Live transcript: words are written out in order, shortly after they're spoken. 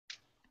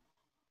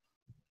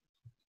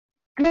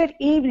Good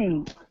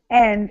evening,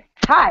 and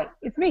hi,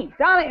 it's me,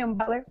 Donna M.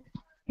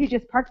 You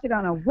just parked it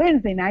on a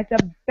Wednesday night,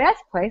 the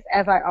best place,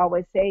 as I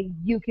always say,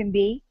 you can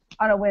be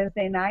on a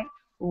Wednesday night,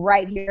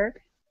 right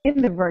here in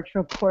the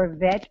virtual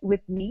Corvette with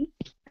me,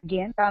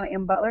 again, Donna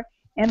M. Butler,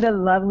 and the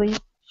lovely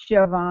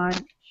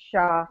Siobhan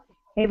Shaw.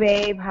 Hey,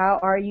 babe, how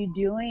are you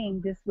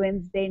doing this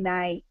Wednesday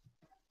night?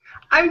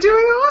 I'm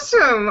doing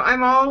awesome.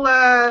 I'm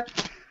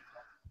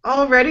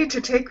all ready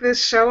to take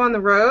this show on the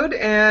road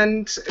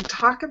and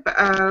talk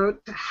about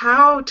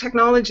how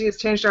technology has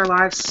changed our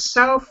lives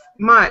so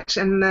much,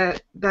 and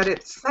that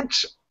it's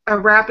such a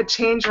rapid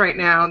change right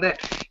now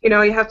that you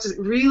have to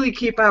really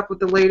keep up with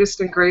the latest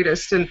and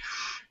greatest. And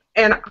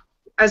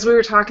as we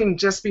were talking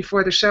just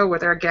before the show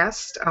with our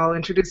guest, I'll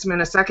introduce him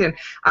in a second.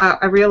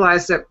 I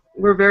realized that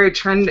we're very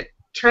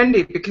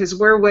trendy because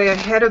we're way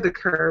ahead of the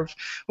curve.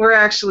 We're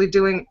actually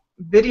doing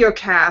video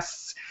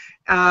casts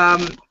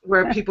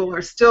where people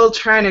are still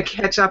trying to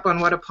catch up on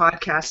what a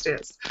podcast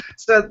is.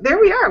 So there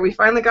we are. We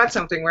finally got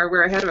something where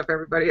we're ahead of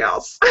everybody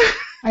else.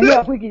 I know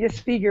if we could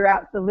just figure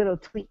out the little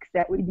tweaks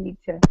that we need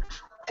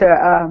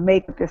to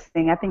make with this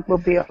thing, I think we'll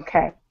be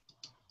okay.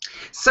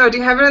 So do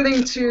you have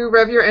anything to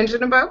rev your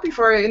engine about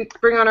before I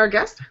bring on our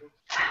guest?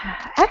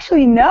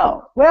 Actually,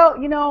 no. Well,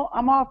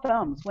 I'm all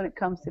thumbs when it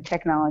comes to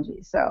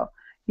technology. So,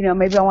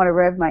 maybe I want to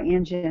rev my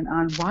engine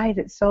on why is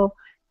it so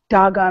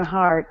doggone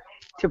hard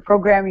to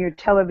program your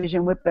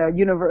television with the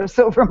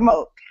universal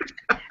remote.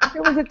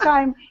 There was a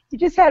time you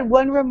just had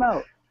one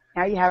remote.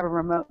 Now you have a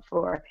remote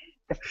for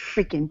the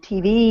freaking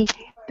TV,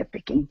 the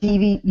freaking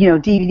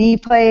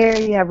DVD player.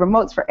 You have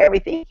remotes for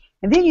everything.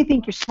 And then you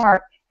think you're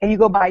smart and you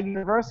go buy a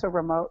universal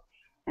remote,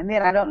 and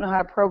then I don't know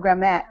how to program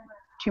that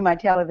to my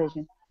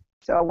television.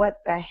 So what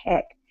the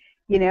heck?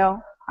 I'm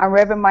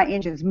revving my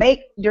engines.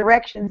 Make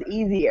directions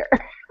easier.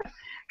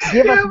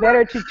 Give us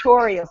better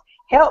tutorials.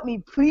 Help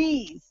me,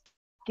 please,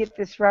 get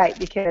this right,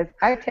 because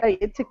I tell you,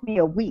 it took me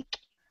a week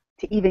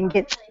to even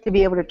get to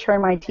be able to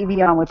turn my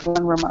TV on with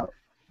one remote.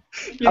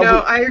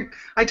 I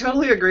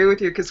totally agree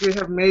with you, because we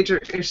have major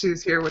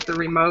issues here with the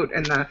remote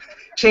and the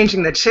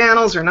changing the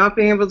channels, or not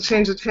being able to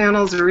change the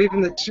channels, or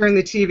even to turn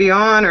the TV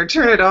on or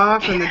turn it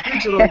off, and the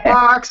digital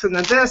box, and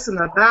the this and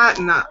the that,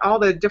 and all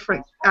the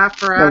different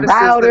apparatuses.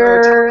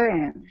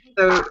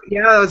 The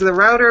router the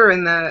router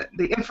and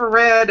the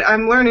infrared.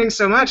 I'm learning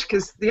so much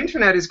because the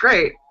internet is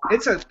great.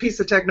 It's a piece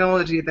of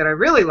technology that I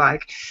really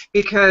like,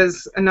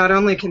 because not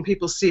only can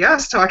people see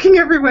us talking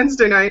every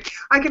Wednesday night,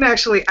 I can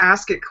actually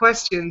ask it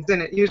questions,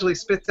 and it usually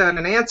spits out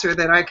an answer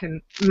that I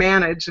can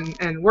manage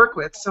and work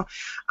with. So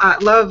I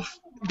love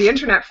the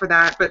internet for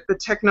that, but the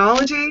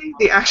technology,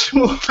 the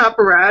actual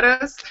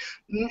apparatus,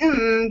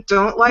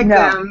 don't like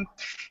them.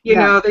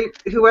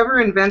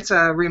 Whoever invents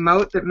a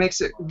remote that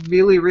makes it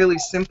really, really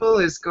simple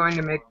is going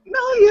to make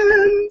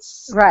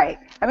millions. Right.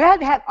 I mean, I had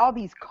to have all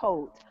these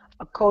codes.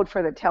 A code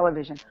for the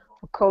television,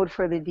 a code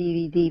for the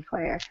DVD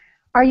player.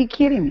 Are you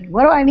kidding me?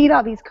 What do I need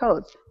all these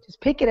codes?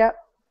 Just pick it up,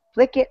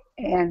 flick it,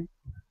 and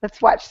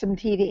let's watch some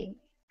TV.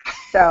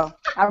 So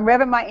I'm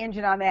revving my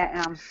engine on that,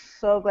 and I'm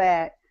so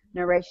glad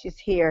Naresh is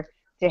here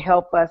to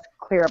help us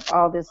clear up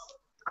all this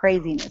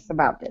craziness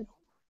about this.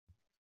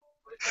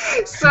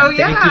 So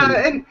yeah,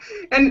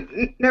 and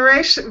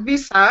Naresh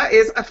Vissa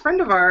is a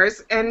friend of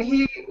ours, and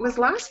he was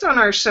last on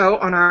our show,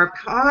 on our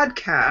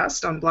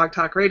podcast on Blog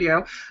Talk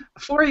Radio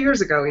 4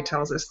 years ago, he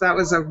tells us. That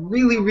was a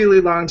really,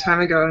 really long time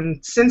ago, and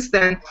since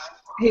then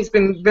he's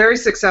been very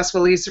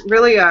successful. He's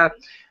really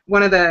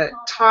one of the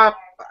top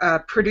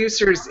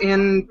producers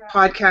in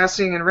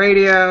podcasting and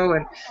radio,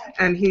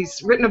 and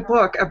he's written a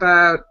book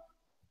about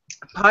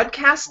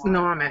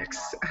Podcastnomics,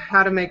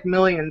 how to make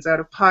millions out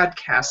of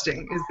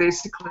podcasting, is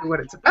basically what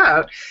it's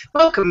about.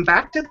 Welcome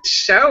back to the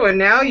show, and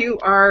now you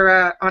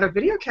are on a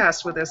video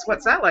cast with us.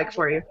 What's that like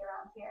for you?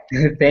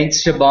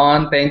 Thanks,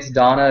 Siobhan. Thanks,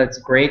 Donna. It's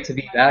great to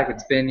be back.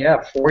 It's been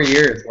 4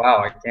 years.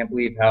 Wow, I can't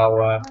believe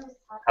how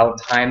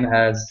time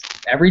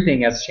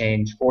everything has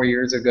changed. 4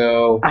 years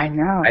ago, I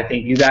know. I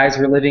think you guys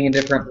were living in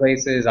different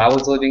places. I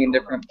was living in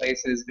different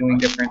places, doing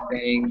different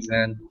things,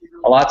 and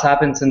a lot's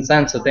happened since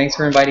then. So thanks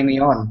for inviting me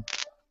on.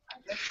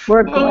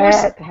 We're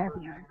glad to have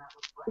you.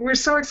 We're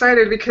so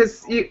excited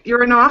because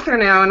you're an author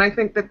now, and I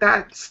think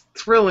that's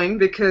thrilling,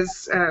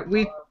 because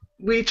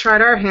we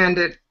tried our hand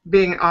at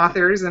being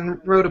authors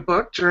and wrote a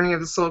book, Journey of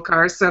the Soul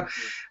Car, so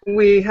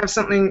we have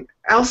something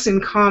else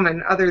in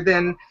common other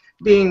than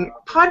being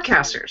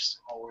podcasters.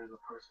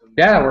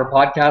 Yeah, we're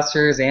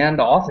podcasters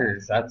and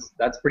authors.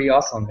 That's pretty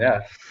awesome,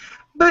 yeah.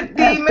 But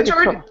the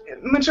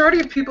majority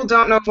of people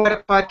don't know what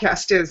a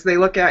podcast is. They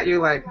look at you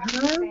like,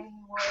 huh?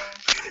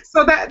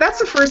 So that's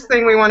the first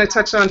thing we want to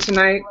touch on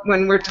tonight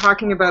when we're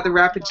talking about the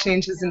rapid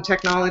changes in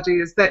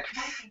technology, is that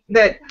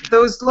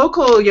those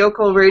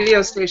local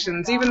radio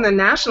stations, even the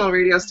national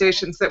radio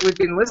stations that we've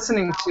been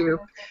listening to,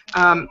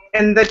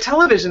 and the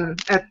television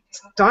at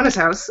Donna's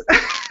house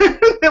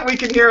that we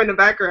can hear in the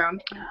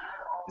background.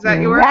 Is that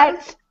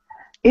yours?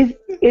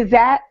 Is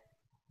that?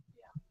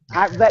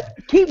 But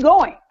keep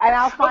going, and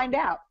I'll find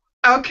out.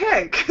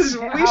 Okay, because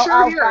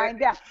I'll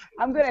find out.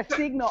 I'm going to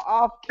signal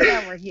off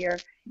camera here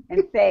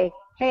and say,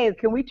 hey,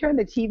 can we turn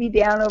the TV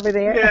down over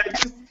there? Yeah,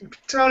 just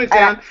tone it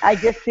down. I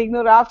just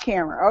signaled off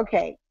camera.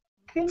 Okay.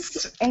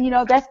 And, you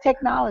know, that's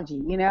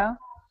technology, you know?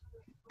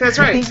 That's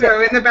right.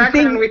 So in the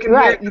background we can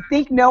hear. You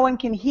think no one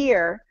can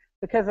hear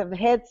because of the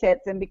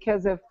headsets and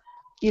because of,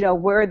 you know,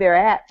 where they're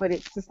at, but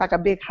it's just like a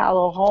big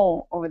hollow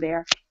hole over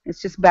there.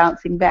 It's just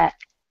bouncing back.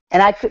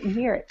 And I couldn't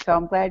hear it, so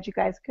I'm glad you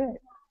guys could.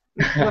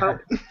 Well,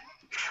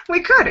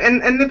 we could.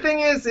 And the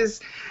thing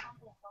is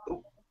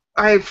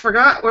I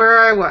forgot where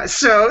I was.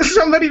 So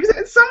somebody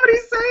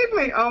saved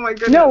me. Oh my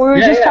goodness. No, we were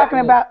just talking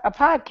about a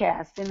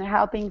podcast and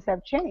how things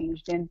have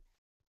changed. And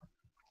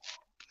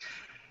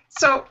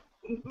so,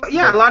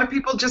 yeah, a lot of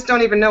people just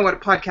don't even know what a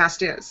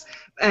podcast is.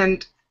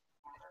 And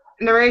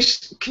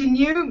Naresh, can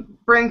you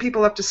bring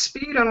people up to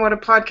speed on what a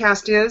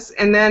podcast is?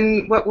 And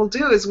then what we'll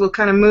do is we'll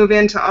kind of move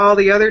into all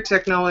the other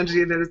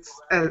technology that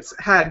it's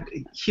had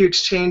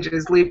huge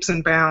changes, leaps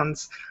and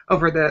bounds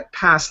over the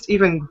past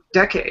even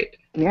decade.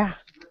 Yeah.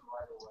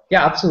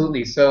 Yeah,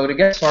 absolutely. So to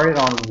get started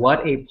on what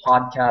a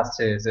podcast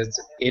is,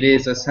 it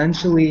is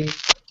essentially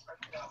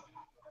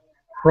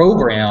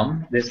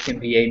program. This can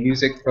be a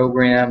music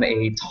program,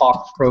 a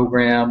talk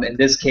program. In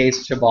this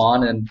case,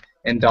 Siobhan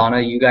and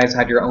Donna, you guys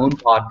had your own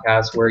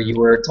podcast where you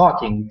were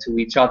talking to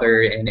each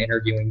other and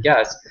interviewing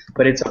guests.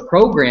 But it's a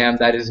program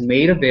that is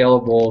made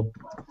available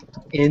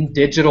in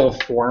digital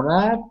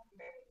format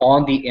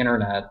on the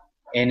internet,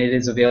 and it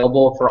is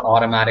available for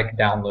automatic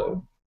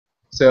download.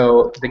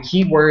 So the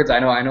keywords, I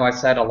know I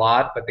said a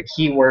lot, but the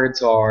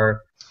keywords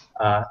are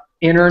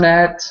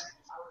internet,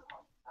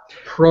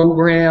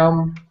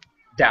 program,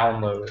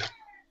 download.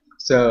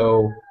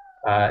 So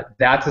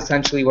that's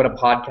essentially what a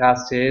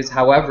podcast is.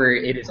 However,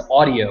 it is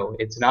audio.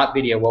 It's not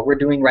video. What we're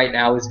doing right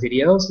now is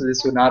video, so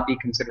this would not be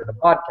considered a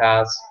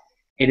podcast.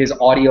 It is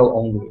audio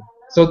only.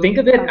 So think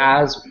of it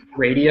as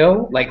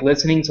radio, like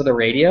listening to the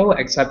radio,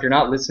 except you're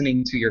not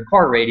listening to your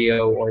car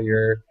radio or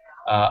your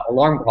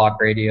alarm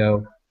clock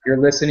radio. You're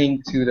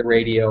listening to the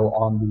radio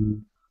on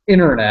the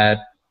internet,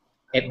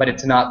 but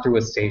it's not through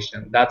a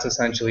station. That's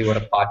essentially what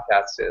a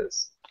podcast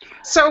is.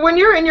 So when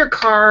you're in your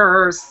car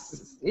or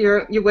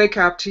you wake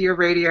up to your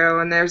radio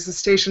and there's a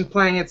station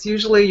playing, it's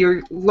usually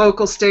your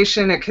local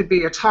station. It could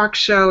be a talk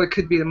show, it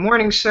could be the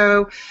morning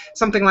show,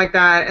 something like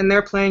that, and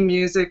they're playing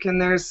music and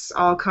there's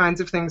all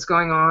kinds of things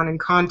going on and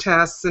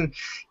contests and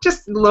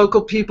just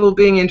local people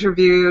being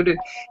interviewed.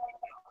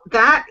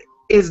 That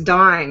is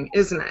dying,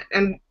 isn't it?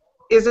 And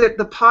is it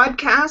the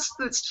podcast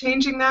that's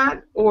changing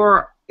that,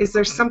 or is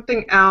there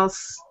something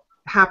else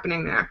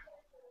happening there?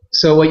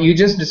 So what you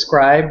just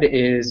described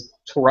is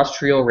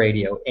terrestrial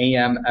radio,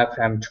 AM,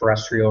 FM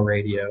terrestrial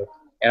radio.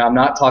 And I'm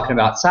not talking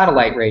about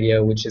satellite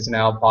radio, which is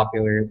now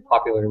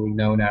popularly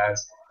known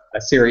as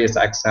Sirius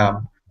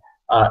XM.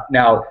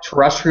 Now,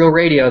 terrestrial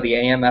radio, the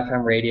AM,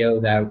 FM radio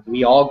that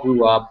we all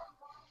grew up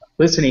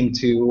listening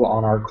to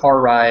on our car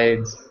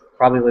rides,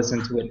 probably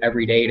listen to it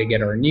every day to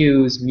get our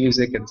news,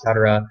 music,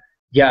 etc.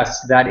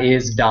 Yes, that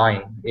is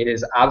dying. It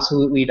is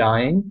absolutely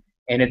dying.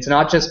 And it's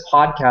not just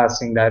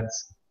podcasting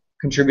that's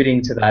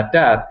contributing to that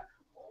death.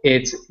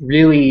 It's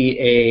really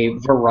a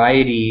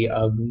variety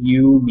of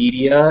new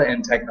media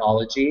and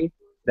technology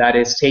that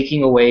is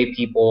taking away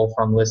people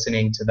from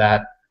listening to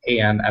that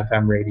AM,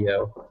 FM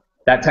radio.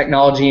 That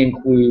technology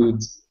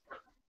includes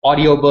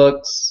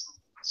audiobooks,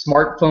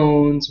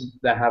 smartphones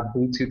that have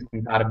Bluetooth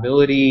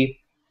compatibility.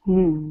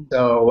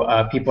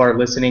 So people are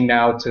listening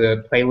now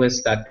to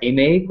playlists that they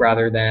make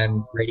rather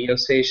than radio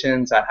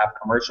stations that have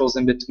commercials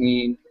in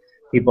between.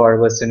 People are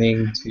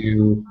listening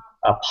to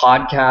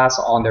podcasts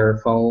on their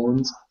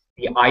phones.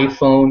 The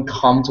iPhone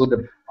comes with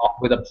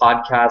a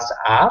podcast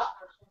app,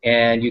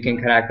 and you can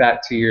connect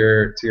that to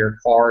your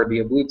car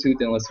via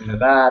Bluetooth and listen to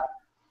that.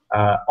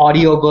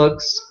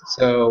 Audiobooks.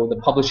 So the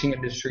publishing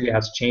industry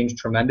has changed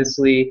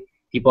tremendously.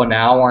 People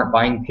now aren't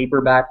buying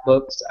paperback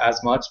books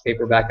as much,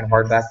 paperback and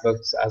hardback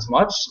books as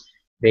much.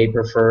 They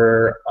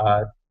prefer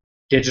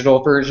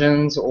digital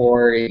versions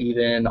or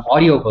even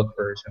audiobook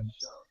versions.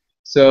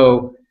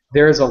 So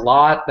there's a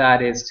lot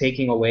that is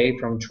taking away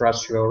from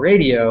terrestrial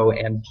radio,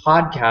 and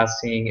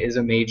podcasting is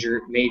a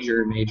major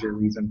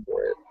reason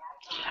for it.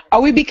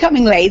 Are we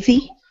becoming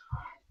lazy?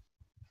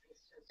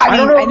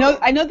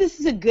 I know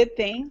this is a good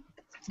thing,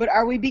 but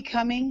are we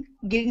getting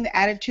the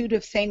attitude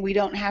of saying we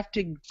don't have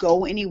to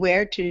go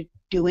anywhere to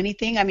do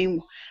anything? I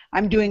mean,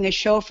 I'm doing a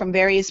show from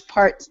various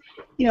parts,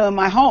 in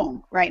my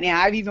home right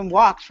now. I've even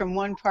walked from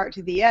one part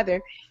to the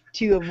other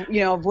to,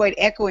 avoid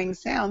echoing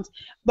sounds.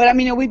 But I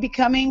mean, are we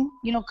becoming,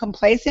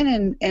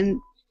 complacent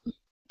and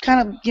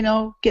kind of,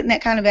 getting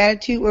that kind of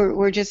attitude where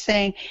we're just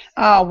saying,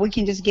 oh, we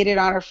can just get it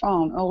on our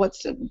phone. Oh,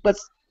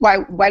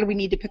 why do we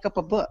need to pick up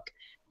a book?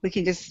 We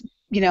can just,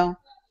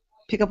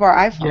 pick up our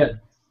iPhone. Yeah.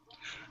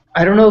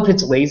 I don't know if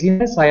it's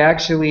laziness. I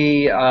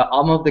actually,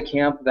 I'm of the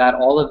camp that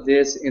all of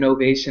this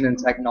innovation and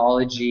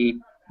technology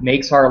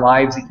makes our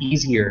lives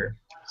easier.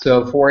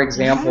 So, for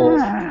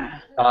example, I'm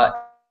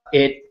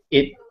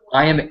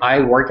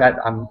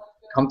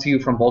come to you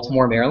from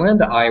Baltimore,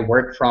 Maryland. I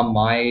work from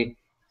my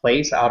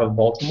place out of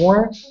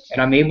Baltimore,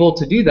 and I'm able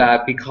to do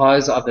that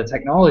because of the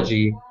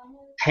technology.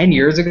 10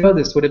 years ago,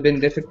 this would have been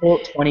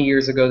difficult. 20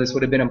 years ago, this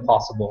would have been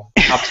impossible,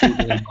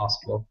 absolutely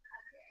impossible.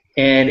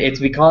 And it's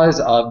because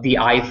of the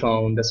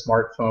iPhone, the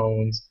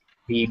smartphones,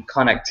 the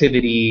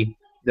connectivity,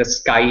 the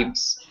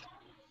Skypes,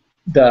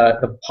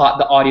 the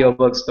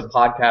audiobooks, the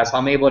podcasts.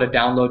 I'm able to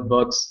download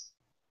books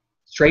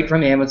straight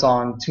from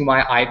Amazon to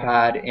my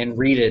iPad and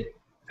read it.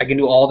 I can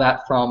do all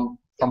that from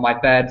my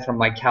bed, from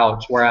my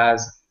couch,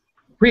 whereas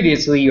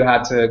previously you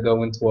had to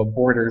go into a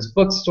Borders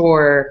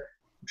bookstore,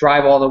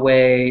 drive all the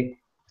way,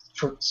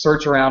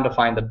 search around to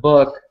find the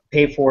book,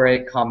 pay for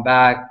it, come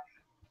back.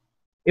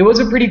 It was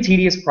a pretty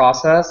tedious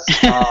process.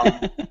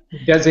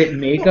 Does it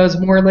make us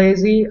more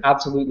lazy?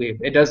 Absolutely.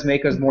 It does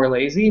make us more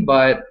lazy,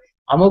 but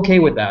I'm okay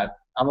with that.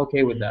 I'm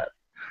okay with that.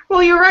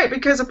 Well, you're right,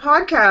 because a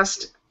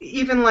podcast,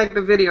 even like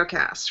the video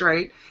cast,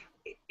 right,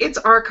 it's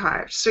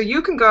archived. So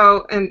you can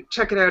go and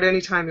check it out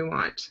anytime you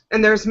want.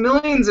 And there's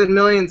millions and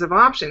millions of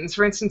options.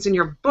 For instance, in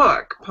your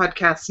book,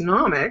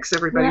 Podcastnomics,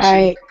 everybody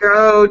should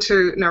go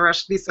to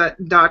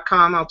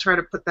nareshvissa.com. I'll try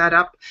to put that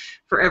up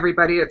for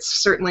everybody.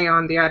 It's certainly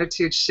on the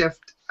Attitude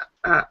Shift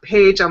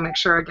page. I'll make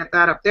sure I get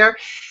that up there.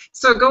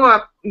 So go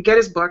up and get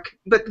his book.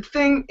 But the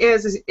thing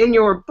is in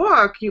your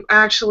book, you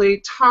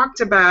actually talked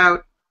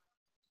about,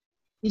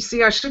 you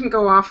see, I shouldn't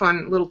go off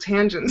on little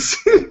tangents,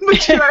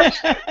 but you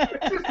actually,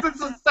 this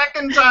is the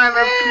second time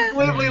I've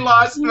completely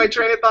lost my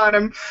train of thought.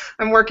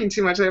 I'm working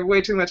too much. I have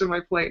way too much on my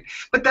plate.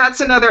 But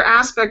that's another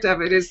aspect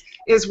of it is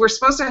we're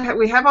supposed to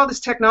we have all this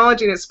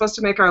technology and it's supposed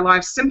to make our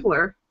lives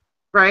simpler,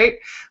 right?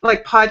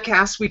 Like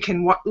podcasts, we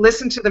can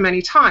listen to them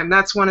anytime.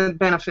 That's one of the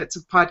benefits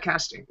of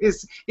podcasting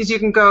is you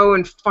can go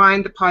and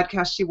find the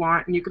podcast you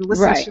want and you can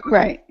listen to it.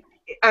 Right.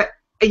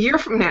 A year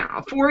from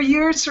now, 4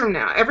 years from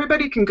now,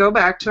 everybody can go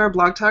back to our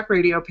Blog Talk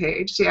Radio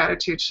page, The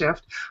Attitude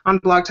Shift, on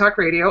Blog Talk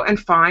Radio, and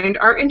find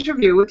our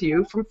interview with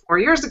you from 4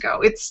 years ago.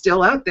 It's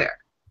still out there,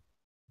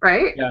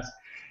 right? Yes.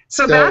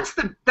 So that's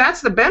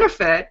the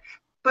benefit,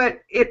 but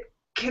it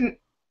can,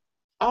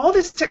 all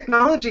this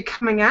technology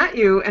coming at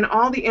you and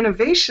all the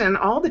innovation,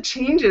 all the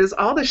changes,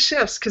 all the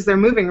shifts, because they're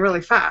moving really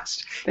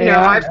fast.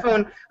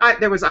 iPhone,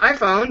 there was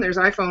iPhone, there's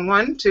iPhone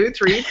 1, 2,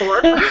 3,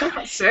 4,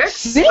 5,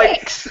 6.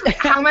 Like,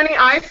 how many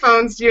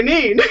iPhones do you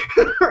need,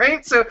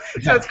 right? So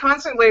it's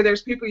constantly,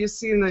 there's people you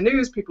see in the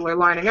news, people are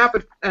lining up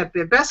at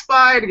the Best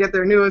Buy to get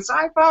their newest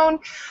iPhone.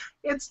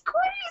 It's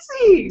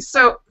crazy.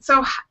 So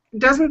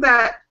doesn't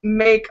that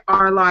make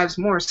our lives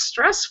more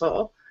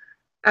stressful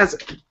as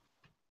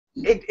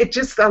it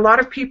just, a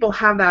lot of people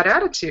have that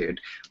attitude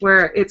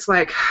where it's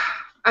like,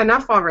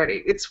 enough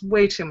already. It's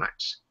way too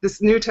much. This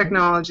new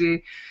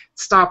technology,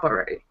 stop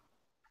already.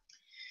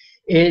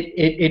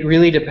 It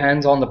really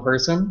depends on the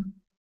person.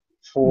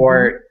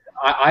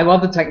 I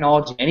love the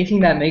technology. Anything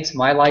that makes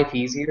my life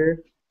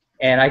easier,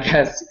 and I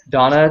guess,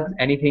 Donna,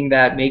 anything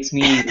that makes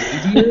me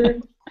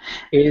easier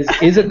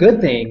is a good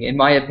thing, in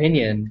my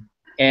opinion.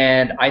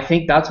 And I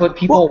think that's what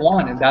people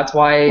want, and that's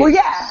why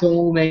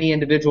so many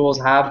individuals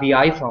have the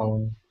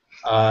iPhone.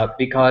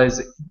 Because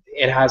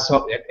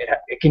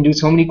it can do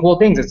so many cool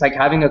things. It's like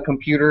having a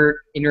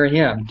computer in your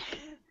hand.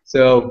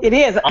 So it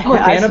is. I'm a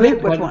fan of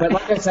it, but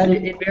like I said,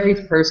 it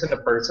varies person to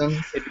person.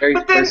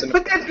 But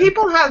then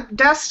people have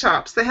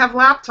desktops, they have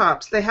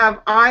laptops, they have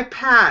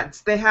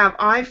iPads, they have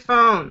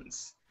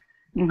iPhones.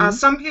 Mm-hmm.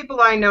 Some people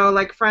I know,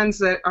 like friends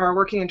that are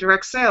working in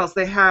direct sales,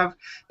 they have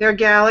their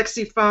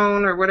Galaxy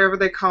phone or whatever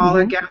they call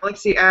it,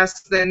 Galaxy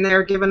S, then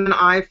they're given an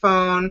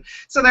iPhone.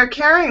 So they're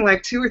carrying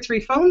like 2 or 3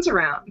 phones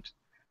around.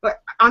 But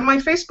on my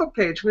Facebook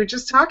page, we were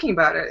just talking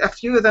about it. A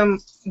few of them,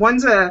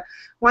 one's a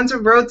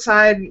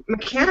roadside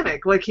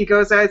mechanic. Like he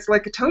goes out, it's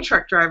like a tow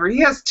truck driver. He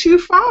has 2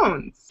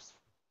 phones.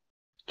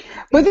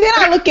 But then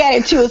I look at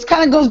it too. It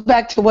kind of goes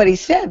back to what he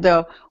said,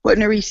 though. What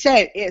Naresh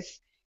said is,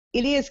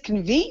 it is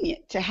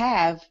convenient to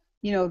have,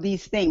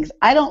 these things.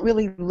 I don't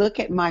really look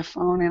at my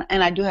phone,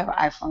 and I do have an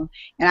iPhone,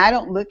 and I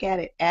don't look at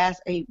it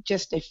as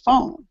just a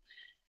phone.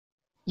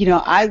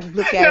 I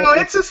look at it. No,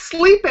 it's a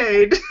sleep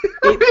aid.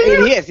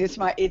 It is.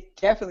 It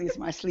definitely is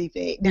my sleep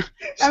aid.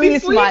 I mean,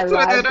 it's my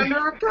library. With it under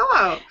her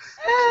pillow.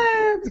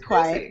 It's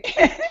quiet.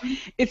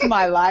 It's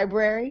my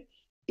library.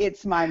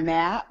 It's my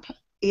map.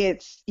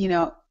 It's,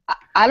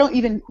 I don't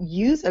even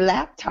use a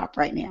laptop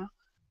right now.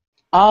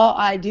 All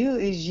I do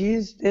is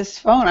use this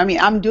phone. I mean,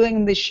 I'm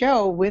doing the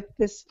show with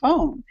this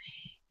phone.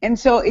 And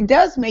so it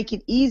does make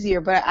it easier,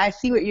 but I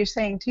see what you're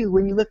saying, too.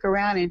 When you look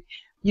around and,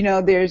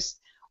 there's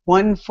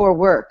one for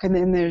work, and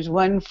then there's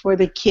one for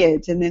the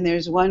kids, and then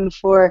there's one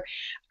for,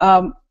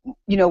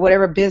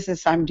 whatever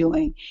business I'm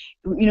doing.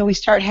 We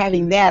start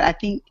having that. I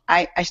think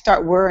I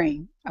start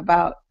worrying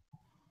about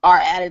our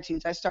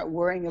attitudes. I start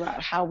worrying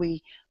about how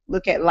we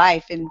look at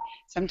life, and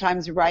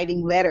sometimes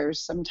writing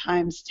letters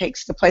sometimes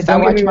takes the place.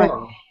 Don't I get me watch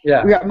wrong.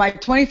 my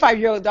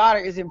 25-year-old daughter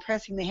is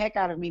impressing the heck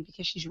out of me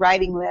because she's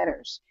writing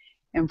letters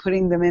and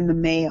putting them in the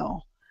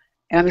mail.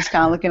 And I'm just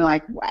kind of looking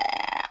like, wow.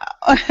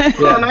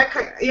 Well, and I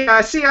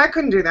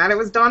couldn't do that. It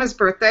was Donna's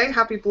birthday.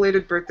 Happy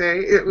belated birthday.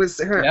 It was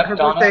her Donna,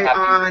 birthday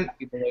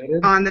happy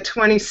belated. on the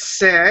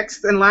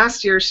 26th. And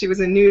last year she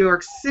was in New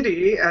York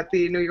City at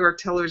the New York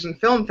Television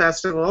Film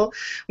Festival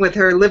with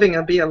her Living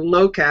a Via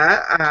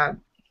Loca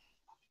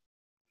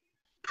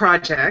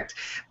project.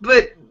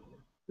 But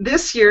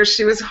this year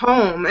she was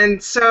home.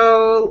 And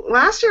so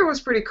last year was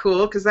pretty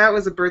cool because that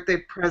was a birthday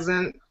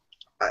present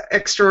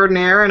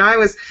extraordinaire. And I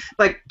was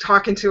like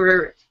talking to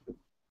her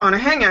on a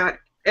hangout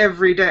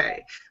every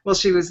day while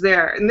she was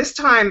there. And this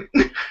time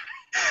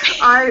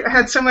I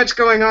had so much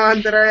going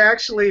on that I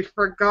actually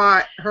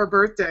forgot her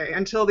birthday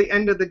until the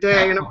end of the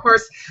day. And of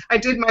course I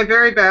did my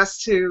very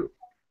best to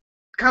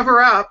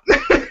cover up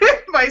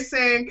by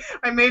saying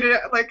I made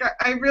it like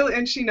I really,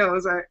 and she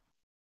knows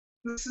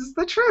this is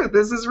the truth.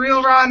 This is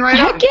real, raw, and right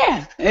on. Heck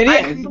yeah, it is.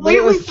 I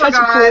completely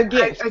forgot.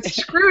 I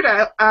screwed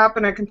up,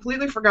 and I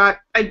completely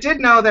forgot. I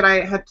did know that I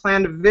had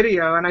planned a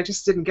video, and I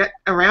just didn't get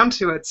around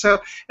to it. So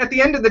at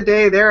the end of the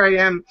day, there I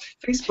am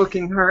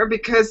Facebooking her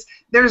because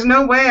there's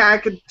no way I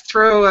could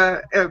throw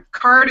a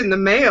card in the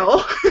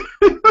mail.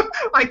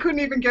 I couldn't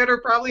even get her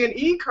probably an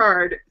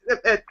e-card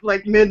at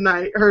like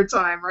midnight her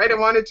time, right? I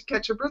wanted to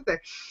catch her birthday.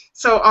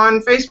 So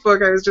on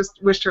Facebook, I was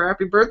just wished her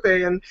happy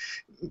birthday and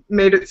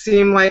made it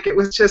seem like it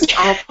was just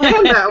all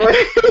planned that way,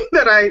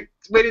 that I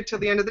waited till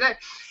the end of the day.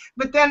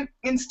 But then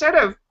instead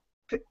of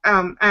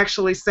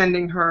actually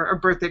sending her a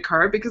birthday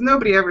card, because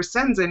nobody ever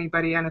sends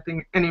anybody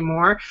anything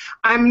anymore,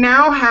 I'm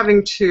now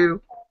having to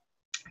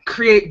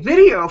create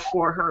video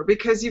for her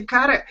because you've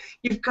got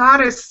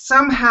to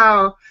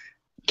somehow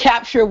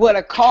capture what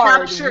a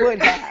card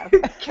would have.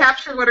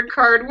 Capture what a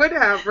card would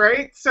have,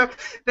 right? So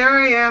there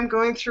I am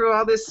going through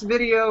all this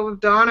video of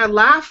Donna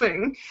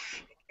laughing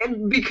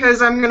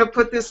because I'm going to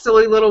put this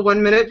silly little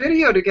 1-minute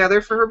video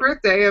together for her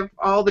birthday of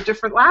all the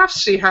different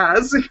laughs she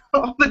has and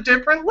all the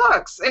different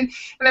looks. And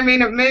I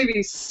mean, it may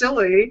be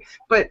silly,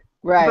 but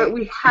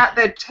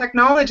that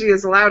technology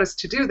has allowed us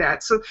to do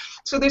that. So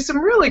there's some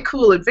really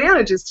cool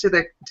advantages to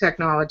the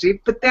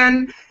technology. But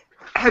then,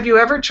 have you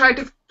ever tried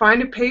to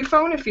find a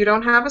payphone if you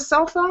don't have a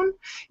cell phone?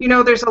 You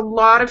know, there's a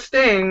lot of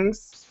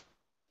things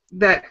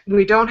that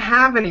we don't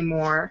have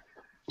anymore.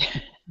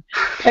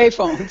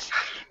 Payphones.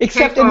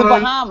 Except in the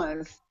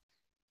Bahamas.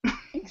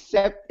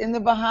 Except in the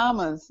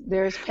Bahamas,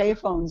 there's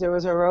payphones. There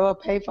was a row of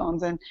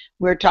payphones, and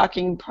we're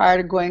talking prior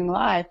to going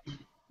live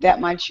that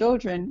my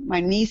children, my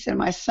niece and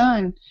my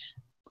son,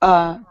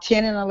 10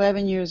 and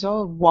 11 years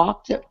old,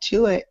 walked up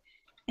to it,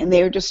 and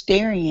they were just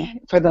staring at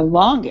it for the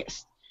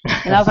longest.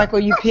 And I was like,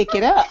 well, you pick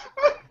it up.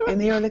 And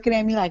they were looking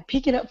at me like,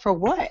 pick it up for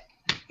what?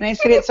 And I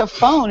said, it's a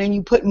phone, and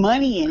you put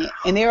money in it.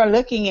 And they were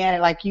looking at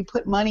it like, you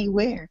put money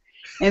where?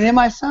 And then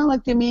my son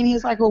looked at me, and he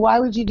was like, well, why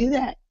would you do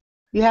that?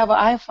 You have an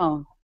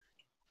iPhone.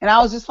 And I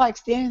was just like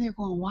standing there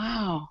going,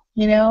 wow,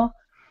 you know,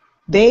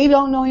 they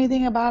don't know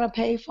anything about a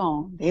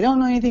payphone. They don't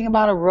know anything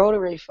about a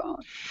rotary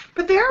phone.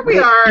 But there we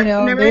are. You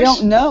know, Naresh, they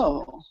don't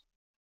know.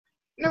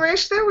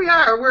 Naresh, there we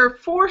are. We're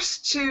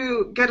forced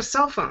to get a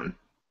cell phone.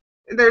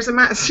 There's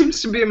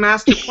seems to be a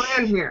master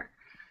plan here.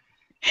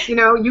 You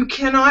know, you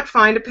cannot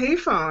find a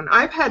payphone.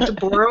 I've had to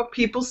borrow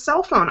people's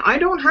cell phone. I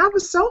don't have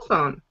a cell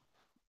phone.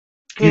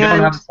 You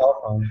don't have a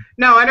cell phone?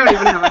 No, I don't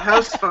even have a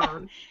house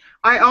phone.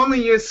 I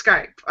only use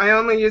Skype. I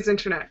only use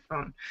internet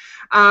phone.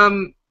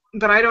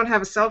 But I don't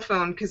have a cell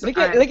phone because look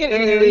at it's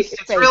really he's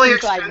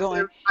expensive. Like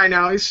going, I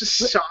know, he's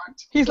just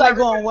shocked. He's like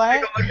going,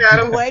 what?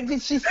 What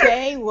did she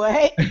say?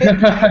 What?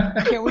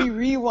 Can we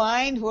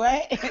rewind?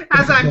 What?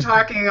 As I'm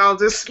talking, I'll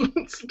just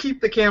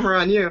keep the camera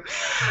on you.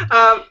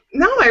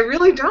 No, I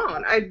really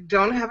don't. I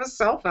don't have a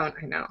cell phone.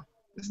 I know.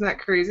 Isn't that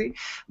crazy?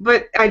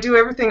 But I do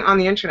everything on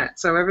the internet,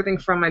 so everything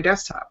from my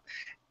desktop.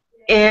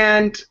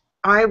 And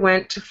I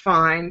went to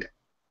find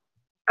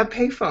a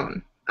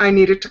payphone. I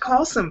needed to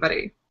call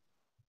somebody.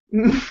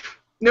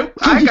 Nope,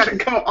 I gotta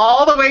go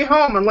all the way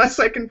home unless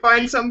I can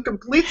find some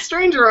complete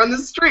stranger on the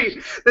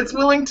street that's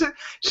willing to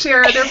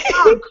share their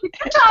phone. Could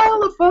you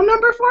dial a phone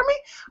number for me?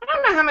 I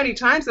don't know how many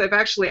times I've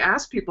actually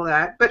asked people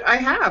that, but I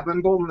have.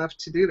 I'm bold enough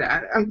to do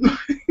that.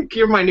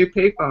 You're my new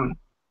payphone.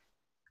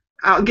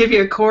 I'll give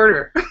you a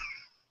quarter.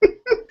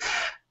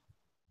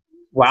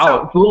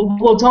 Wow.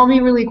 Well, tell me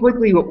really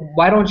quickly,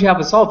 why don't you have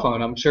a cell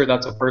phone? I'm sure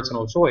that's a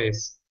personal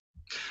choice.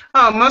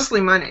 Oh,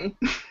 mostly money.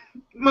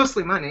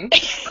 Mostly money.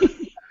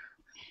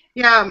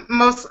 Yeah,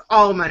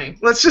 all money.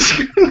 Let's just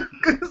say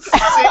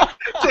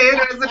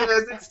it as it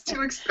is. It's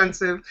too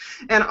expensive,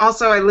 and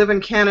also I live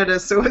in Canada,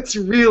 so it's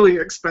really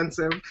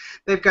expensive.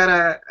 They've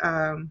got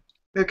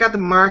the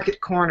market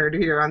cornered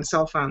here on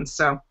cell phones,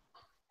 so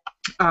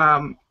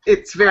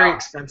it's very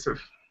expensive.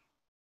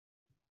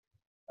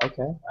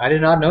 Okay, I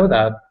did not know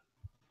that.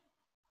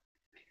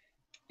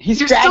 He's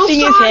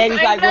scratching his head.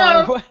 He's like,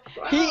 going, what?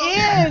 He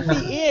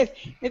is.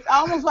 It's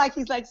almost like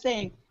he's like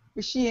saying,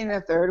 is she in a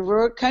third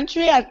world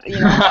country? She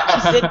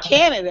said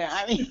Canada.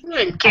 I mean,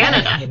 in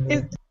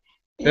Canada.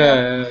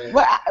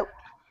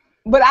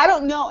 But I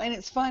don't know, and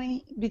it's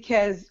funny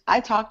because I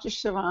talked to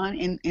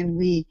Siobhan and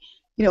we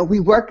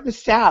worked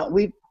this out.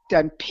 We've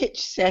done pitch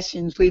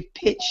sessions. We've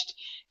pitched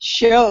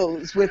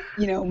shows with,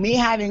 you know, me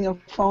having a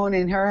phone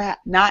and her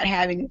not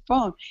having a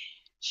phone.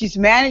 She's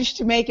managed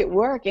to make it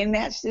work, and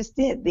that's just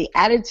it, the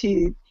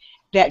attitude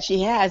that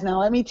she has. Now,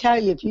 let me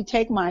tell you, if you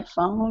take my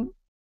phone,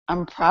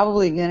 I'm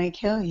probably going to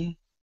kill you.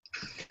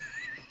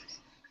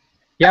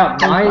 Yeah,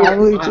 I'm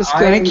probably just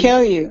going to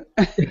kill you.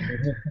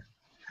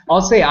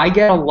 I'll say I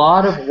get a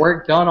lot of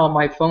work done on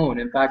my phone.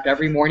 In fact,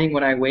 every morning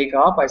when I wake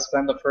up, I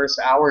spend the first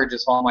hour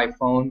just on my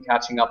phone,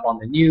 catching up on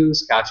the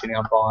news, catching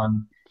up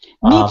on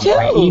Me too.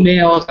 my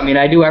emails. I mean,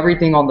 I do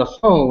everything on the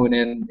phone,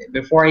 and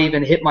before I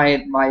even hit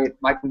my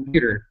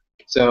computer.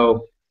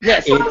 So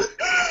yes.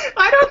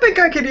 I don't think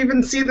I could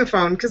even see the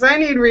phone because I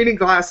need reading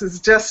glasses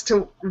just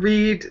to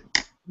read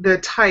the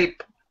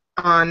type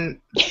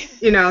on,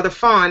 you know, the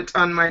font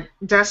on my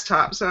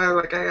desktop. So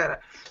I gotta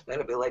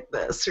be like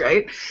this,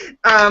 right?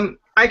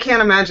 I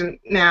can't imagine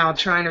now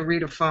trying to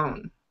read a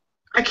phone.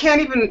 I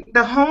can't even,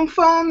 the home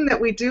phone that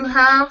we do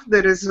have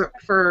that is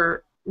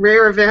for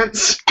rare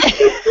events,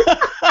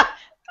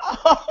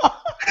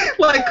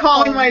 like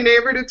calling my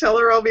neighbor to tell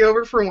her I'll be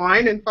over for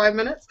wine in 5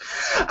 minutes,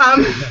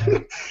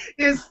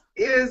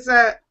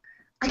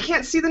 I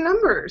can't see the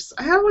numbers.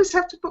 I always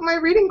have to put my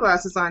reading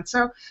glasses on.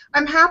 So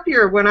I'm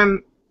happier when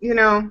I'm, you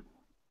know,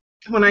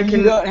 when I can.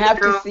 You don't have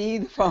to see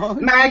the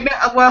phone.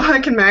 Well, I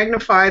can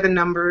magnify the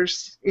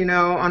numbers, you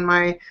know, on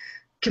my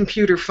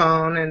computer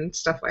phone and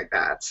stuff like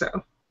that. So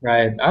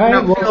right. I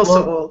don't feel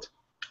so old.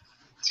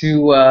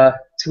 To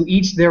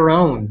each their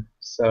own.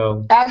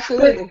 So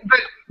absolutely.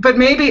 But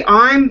maybe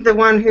I'm the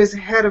one who's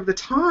ahead of the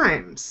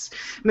times.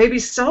 Maybe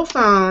cell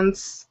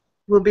phones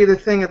will be the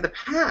thing of the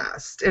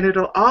past, and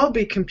it'll all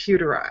be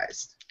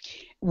computerized.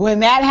 When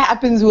that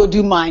happens, we'll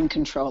do mind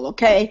control,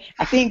 okay?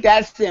 I think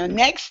that's the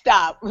next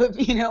stop.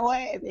 You know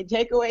what? If they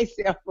take away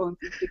cell phones,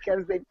 it's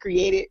because they've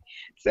created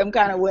some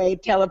kind of way,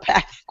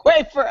 telepathic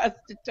way for us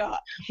to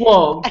talk.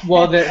 Well,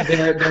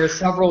 there are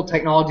several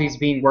technologies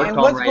being worked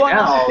on right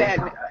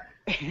now.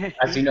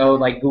 As you know,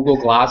 like Google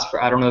Glass.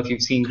 I don't know if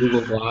you've seen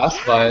Google Glass,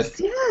 but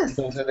yes.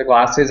 Those are the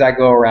glasses that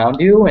go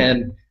around you,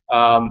 and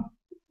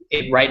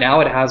right now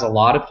it has a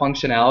lot of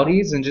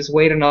functionalities. And just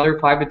wait another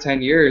 5 to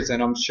 10 years,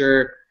 and I'm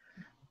sure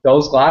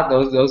those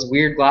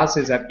weird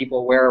glasses that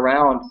people wear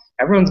around,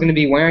 everyone's going to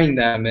be wearing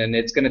them, and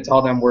it's going to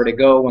tell them where to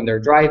go when they're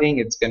driving.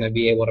 It's going to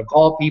be able to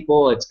call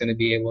people. It's going to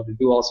be able to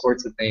do all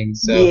sorts of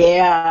things. So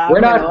yeah, we're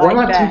not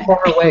too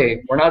far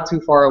away. We're not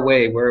too far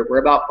away. We're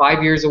about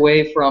 5 years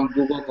away from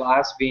Google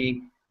Glass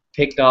being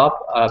picked up,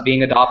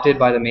 being adopted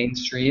by the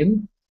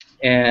mainstream.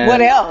 And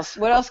what else?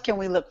 What else can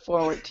we look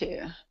forward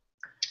to?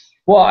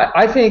 Well,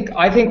 I think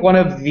one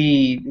of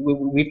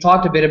we've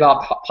talked a bit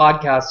about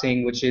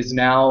podcasting, which is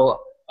now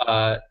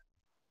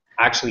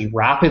actually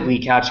rapidly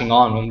catching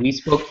on. When we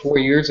spoke 4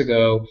 years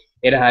ago,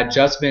 it had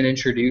just been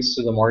introduced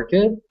to the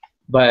market,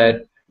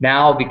 but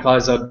now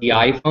because of the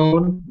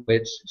iPhone,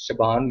 which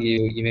Siobhan,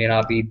 you may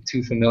not be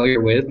too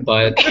familiar with,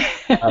 but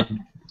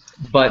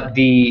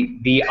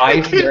the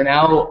iPhone, they're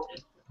now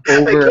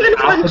over. I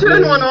can't even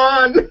turn one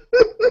on.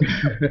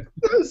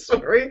 I'm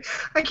sorry,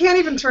 I can't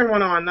even turn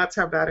one on. That's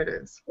how bad it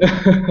is.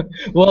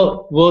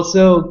 well,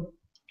 so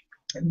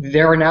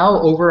there are now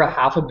over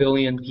 500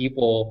 million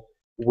people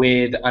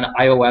with an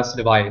iOS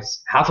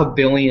device. 500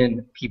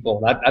 million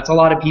people. That's a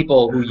lot of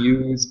people who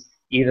use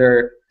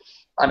either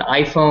an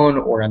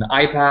iPhone or an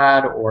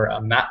iPad or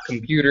a Mac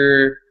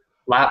computer,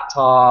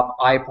 laptop,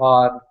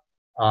 iPod.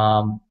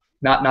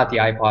 Not the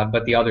iPod,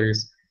 but the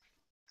others.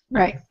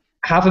 Right.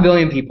 500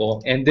 million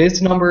people, and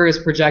this number is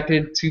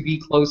projected to be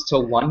close to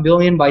 1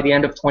 billion by the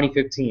end of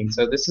 2015.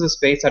 So this is a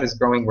space that is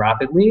growing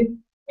rapidly,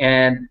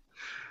 and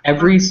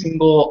every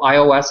single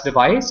iOS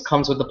device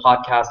comes with the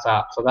podcast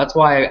app. So that's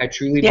why I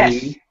truly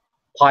believe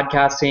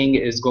podcasting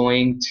is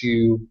going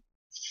to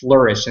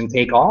flourish and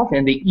take off,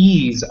 and the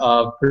ease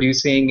of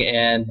producing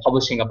and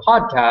publishing a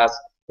podcast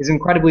is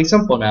incredibly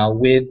simple now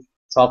with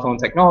cell phone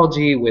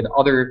technology, with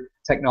other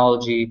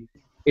technology.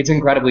 It's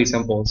incredibly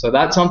simple. So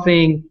that's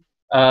something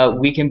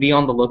we can be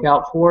on the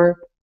lookout for.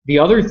 The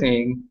other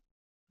thing,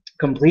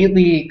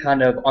 completely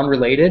kind of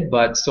unrelated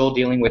but still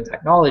dealing with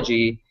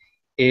technology,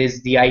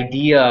 is the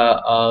idea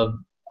of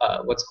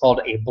what's called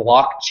a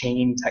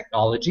blockchain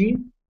technology.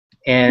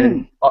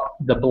 And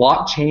the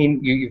blockchain,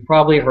 you've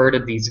probably heard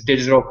of these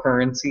digital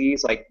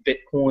currencies like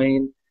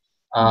Bitcoin.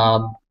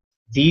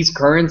 These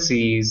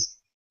currencies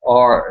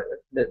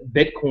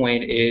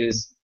Bitcoin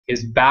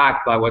is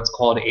backed by what's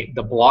called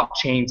the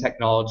blockchain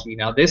technology.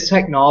 Now, this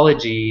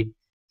technology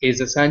is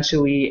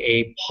essentially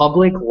a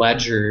public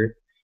ledger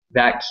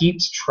that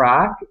keeps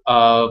track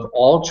of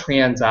all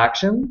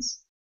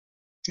transactions,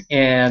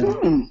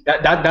 and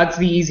that's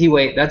the easy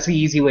way. That's the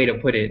easy way to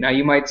put it. Now,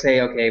 you might say,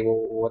 okay,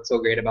 well, what's so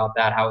great about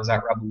that? How is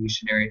that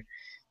revolutionary?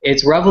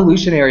 It's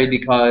revolutionary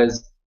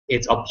because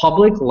it's a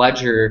public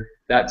ledger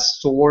that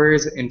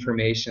stores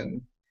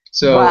information.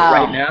 So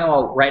right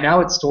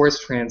now it stores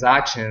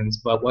transactions,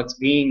 but what's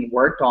being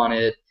worked on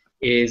it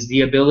is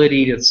the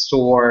ability to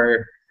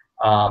store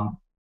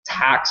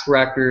tax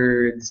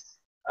records,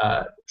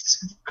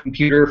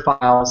 computer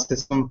files,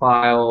 system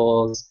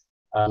files,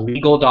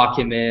 legal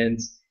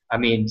documents, I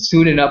mean,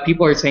 soon enough,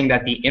 people are saying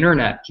that the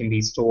internet can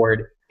be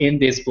stored in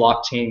this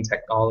blockchain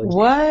technology.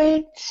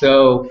 What?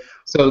 So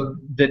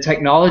the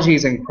technology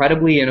is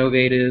incredibly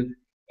innovative,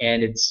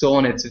 and it's still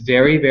in its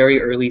very,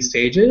 very early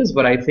stages.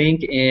 But I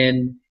think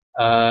in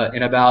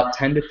about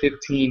 10 to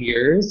 15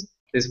 years,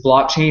 this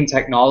blockchain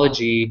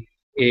technology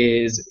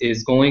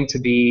is going to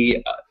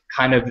be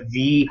kind of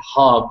the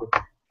hub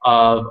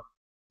of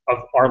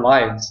our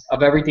lives,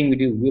 of everything we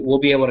do. We'll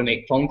be able to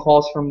make phone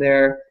calls from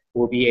there.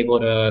 We'll be able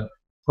to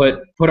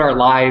put our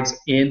lives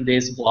in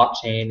this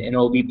blockchain, and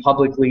it'll be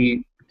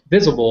publicly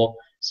visible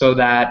so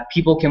that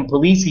people can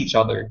police each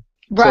other.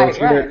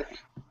 Right,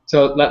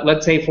 So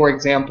let's say, for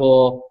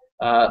example,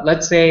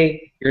 let's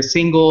say you're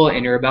single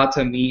and you're about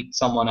to meet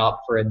someone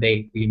up for a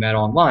date who you met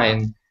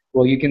online.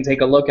 Well, you can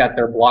take a look at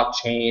their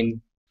blockchain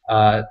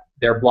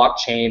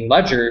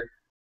ledger,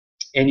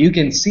 and you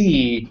can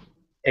see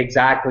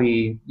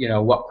exactly,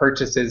 what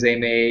purchases they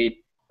made,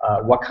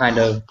 what kind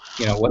of,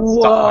 what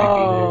stuff might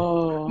be there.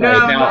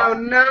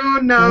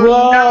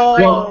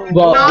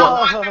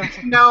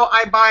 No,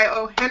 I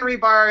buy Henry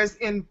bars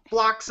in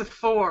blocks of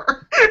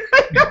 4.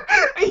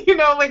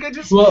 I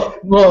just.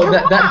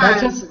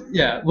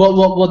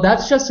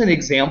 That's just an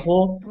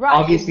example. Right,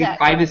 obviously,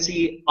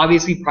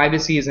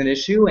 privacy is an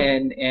issue,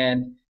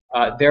 and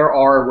there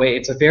are ways.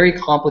 It's a very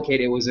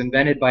complicated. It was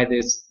invented by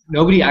this.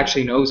 Nobody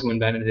actually knows who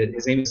invented it.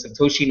 His name is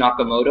Satoshi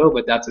Nakamoto,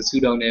 but that's a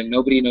pseudonym.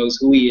 Nobody knows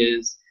who he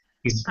is.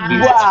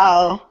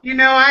 Wow.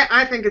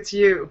 I think it's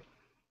you.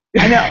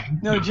 I know.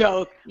 No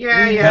joke.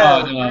 Yeah.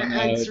 No.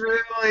 It's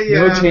really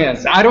no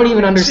chance. I don't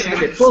even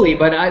understand it fully,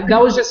 but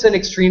that was just an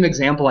extreme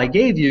example I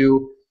gave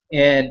you.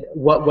 And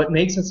what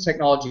makes this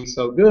technology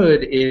so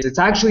good is it's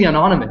actually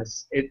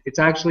anonymous. It's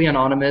actually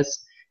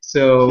anonymous,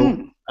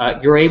 so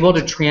you're able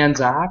to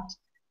transact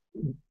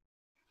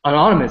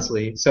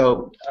anonymously.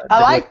 So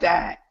I like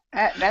that.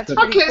 That's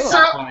pretty cool.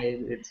 That's why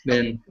it's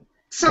been.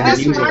 So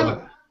this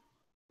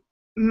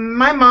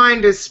my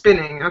mind is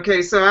spinning.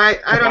 Okay, so I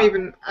don't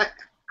even.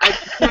 I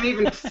can't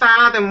even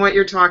fathom what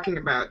you're talking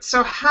about.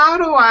 So how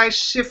do I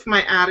shift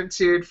my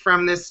attitude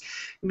from this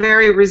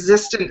very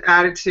resistant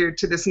attitude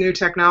to this new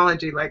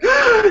technology? Like,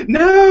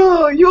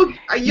 no, you'll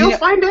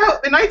find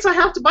out the nights I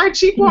have to buy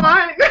cheap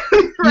wine.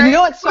 Right? You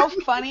know what's so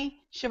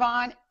funny,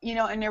 Siobhan?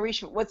 And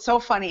Naresh, what's so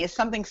funny is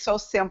something so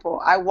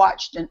simple. I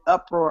watched an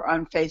uproar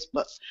on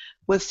Facebook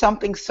with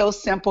something so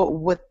simple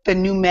with the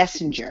new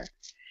messenger.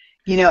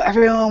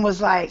 Everyone was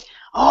like,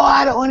 oh,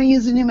 I don't want to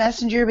use the new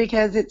messenger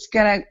because it's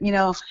going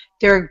to,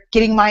 they're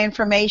getting my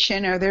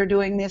information, or they're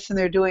doing this and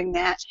they're doing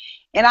that.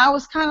 And I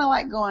was kind of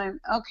like going,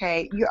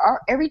 okay,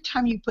 every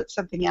time you put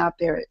something out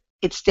there,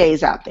 it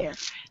stays out there.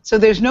 So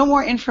there's no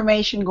more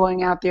information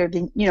going out there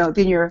than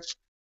you're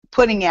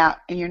putting out,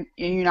 and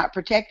you're not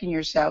protecting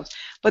yourselves.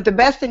 But the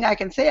best thing I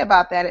can say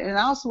about that, and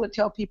I also would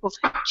tell people,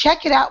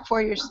 check it out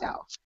for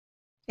yourself.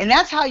 And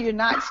that's how you're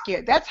not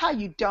scared. That's how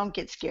you don't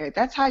get scared.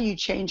 That's how you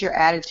change your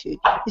attitude,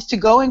 is to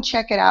go and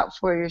check it out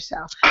for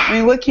yourself. I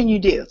mean, what can you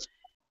do?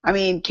 I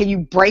mean, can you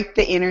break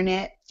the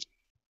internet?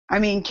 I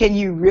mean, can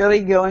you really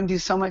go and do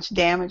so much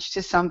damage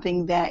to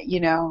something that,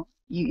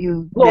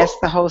 you mess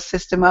the whole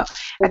system up?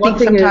 I think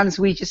sometimes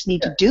we just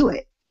need to do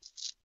it.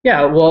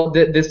 Yeah, well,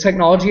 this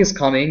technology is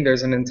coming.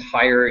 There's an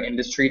entire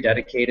industry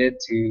dedicated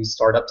to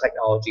startup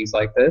technologies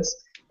like this.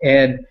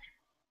 And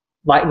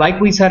like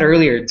we said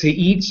earlier, to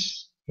each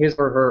his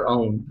or her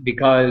own,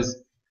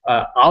 because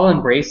I'll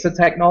embrace the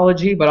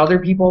technology, but other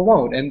people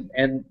won't.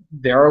 And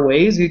there are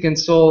ways you can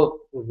still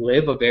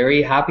live a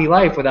very happy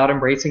life without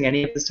embracing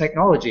any of this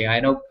technology. I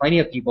know plenty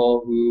of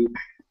people who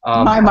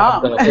have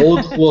the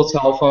old school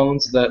cell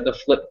phones, the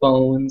flip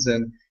phones,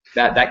 and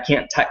that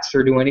can't text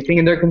or do anything,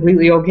 and they're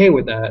completely okay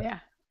with that. Yeah.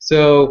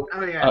 So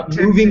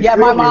moving forward,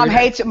 my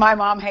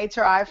mom hates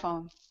her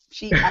iPhone.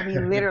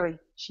 Literally.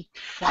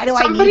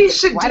 Somebody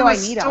should do a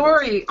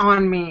story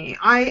on me.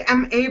 I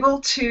am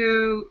able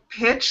to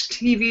pitch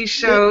TV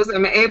shows.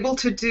 I'm able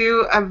to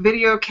do a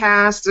video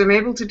cast. I'm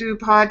able to do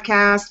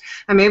podcasts.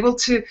 I'm able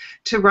to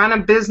run a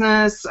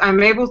business.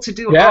 I'm able to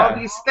do all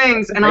these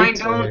things, and I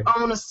don't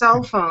own a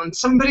cell phone.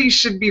 Somebody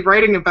should be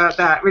writing about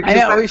that, because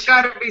that's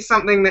got to be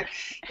something that,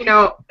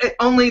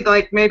 only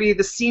like maybe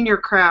the senior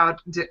crowd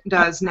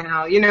does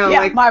now.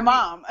 Like my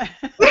mom.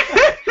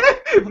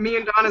 Me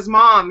and Donna's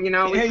mom, you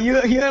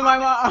and my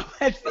mom.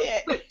 That's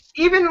it.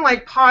 Even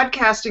like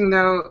podcasting,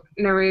 though,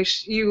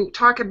 Naresh, you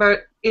talk about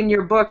in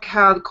your book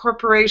how the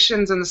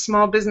corporations and the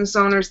small business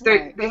owners,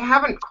 they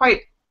haven't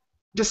quite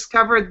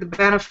discovered the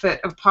benefit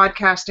of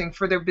podcasting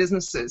for their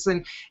businesses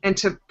and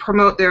to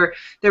promote their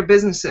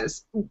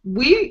businesses.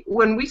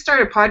 When we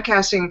started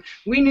podcasting,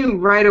 we knew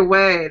right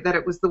away that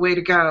it was the way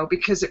to go,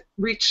 because it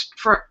reached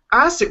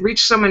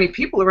so many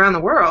people around the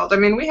world. I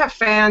mean, we have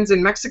fans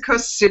in Mexico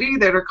City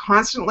that are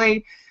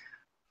constantly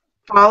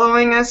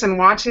following us and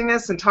watching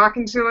us and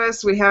talking to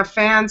us. We have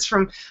fans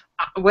from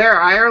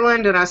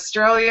Ireland and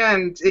Australia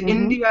and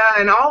India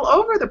and all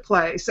over the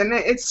place, and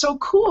it's so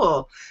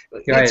cool.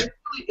 Right.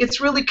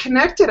 It's really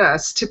connected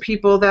us to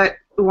people that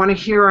want to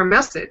hear our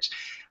message.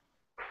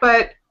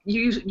 But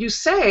you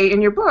say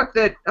in your book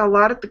that a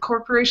lot of the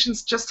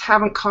corporations just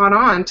haven't caught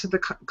on to the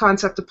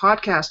concept of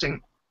podcasting.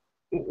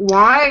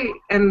 Why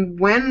and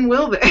when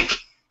will they?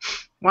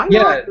 Why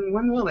not? And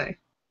when will they?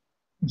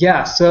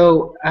 Yeah.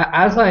 So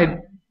as I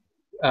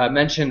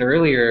mentioned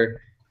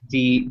earlier,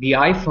 the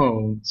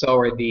iPhone,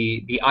 or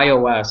the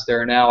iOS,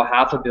 there are now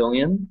 500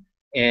 million,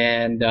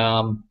 and there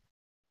are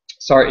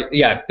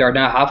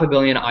now 500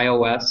 million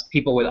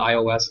people with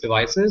iOS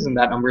devices, and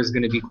that number is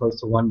going to be close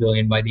to 1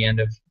 billion by the end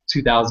of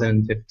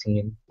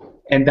 2015.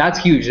 And that's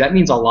huge. That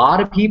means a lot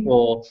of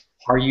people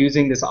are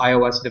using this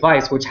iOS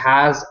device, which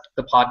has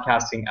the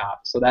podcasting app.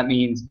 So that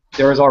means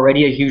there is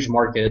already a huge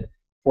market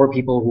for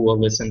people who will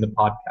listen to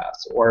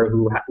podcasts, or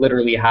who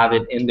literally have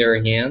it in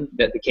their hand,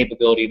 that the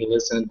capability to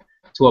listen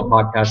to a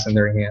podcast in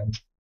their hand.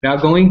 Now,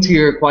 going to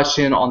your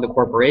question on the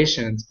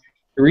corporations,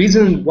 the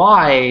reason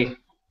why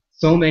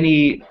so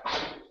many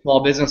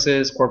small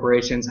businesses,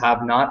 corporations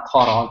have not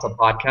caught on to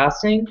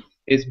podcasting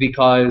is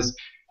because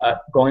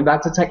going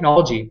back to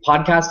technology,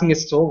 podcasting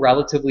is still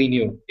relatively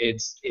new. The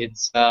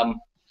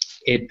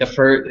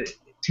first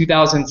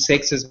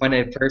 2006 is when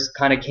it first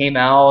kind of came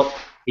out.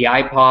 The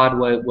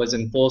iPod was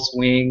in full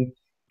swing,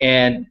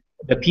 and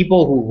the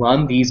people who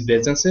run these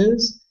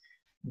businesses,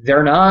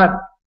 they're not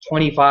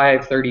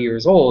 25, 30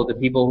 years old. The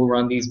people who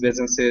run these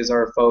businesses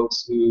are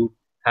folks who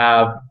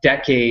have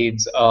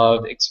decades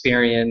of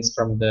experience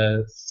from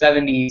the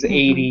 70s,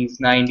 80s,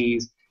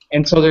 90s,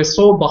 and so they're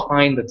so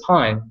behind the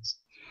times.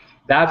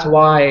 That's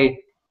why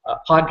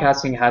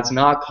podcasting has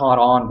not caught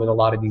on with a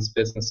lot of these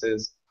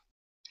businesses.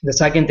 The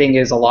second thing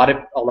is a lot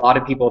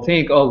of people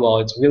think, oh, well,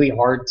 it's really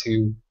hard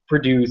to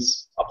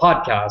produce a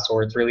podcast,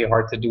 or it's really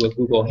hard to do a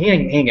Google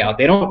Hangout.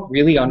 They don't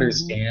really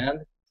understand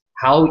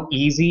how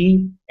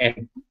easy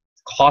and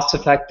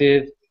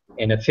cost-effective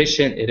and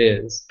efficient it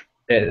is.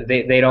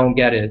 They don't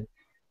get it.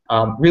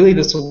 Really,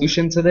 the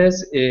solution to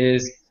this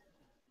is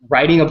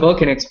writing a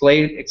book and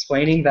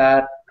explaining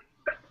that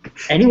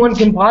anyone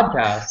can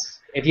podcast.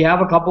 If you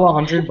have a couple of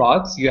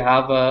 $100, you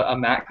have a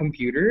Mac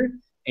computer,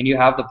 and you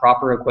have the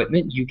proper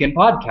equipment, you can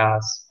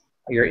podcast.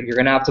 You're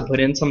going to have to put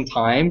in some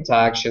time to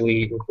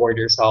actually record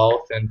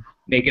yourself and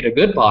make it a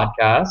good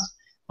podcast,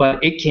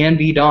 but it can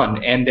be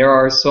done. And there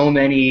are so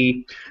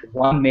many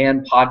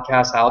one-man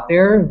podcasts out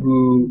there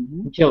who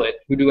kill it,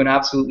 who do an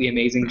absolutely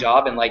amazing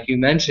job. And like you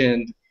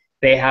mentioned,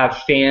 they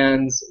have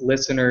fans,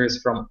 listeners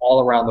from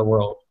all around the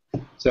world.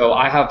 So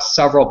I have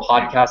several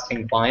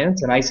podcasting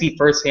clients, and I see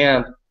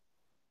firsthand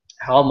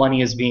how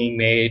money is being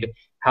made,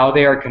 how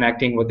they are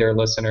connecting with their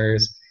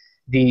listeners.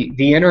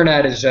 The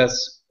internet is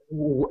just,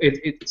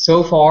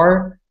 so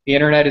far, the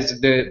internet is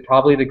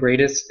probably the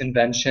greatest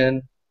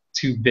invention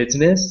to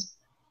business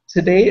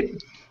to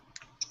date,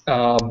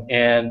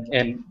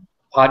 and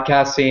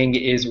podcasting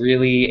is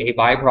really a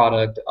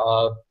byproduct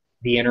of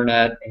the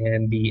internet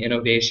and the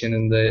innovation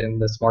in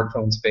the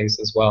smartphone space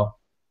as well.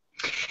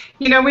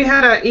 You know, we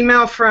had an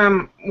email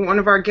from one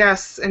of our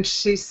guests, and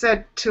she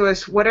said to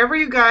us, whatever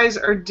you guys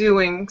are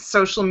doing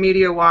social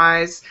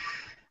media-wise,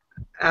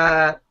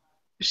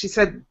 she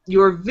said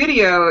your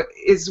video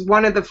is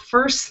one of the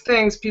first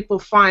things people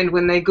find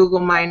when they Google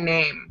my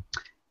name.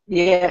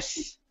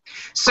 Yes.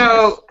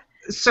 So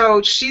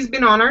she's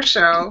been on our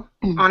show,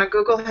 on a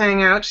Google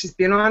Hangout. She's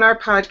been on our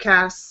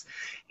podcasts,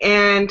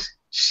 and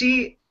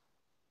she's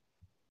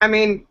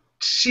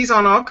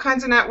on all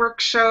kinds of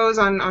network shows,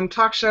 on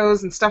talk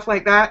shows and stuff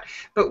like that.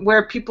 But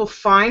where people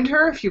find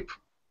her, if you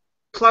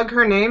plug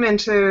her name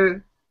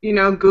into,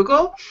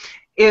 Google,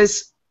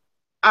 is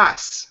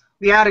us.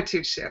 The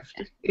Attitude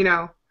Shift.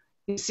 You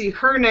see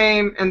her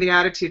name and the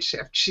Attitude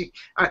Shift.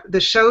 The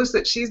shows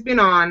that she's been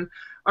on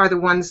are the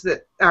ones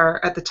that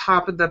are at the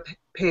top of the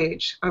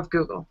page of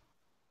Google.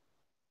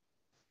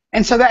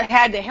 And so that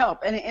had to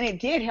help, and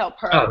it did help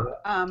her.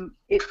 Oh.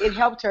 It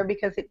helped her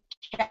because it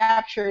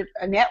captured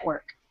a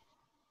network.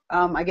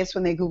 I guess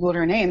when they Googled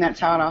her name, that's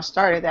how it all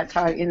started. That's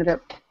how it ended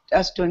up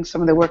us doing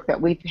some of the work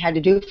that we had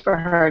to do for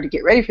her to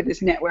get ready for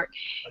this network.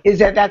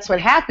 That's what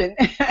happened.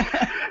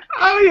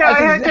 Oh yeah,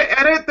 I had to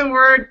edit the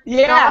word.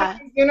 Yeah.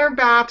 She's in her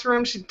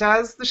bathroom. She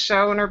does the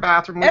show in her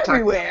bathroom. We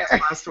everywhere. Talked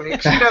about this last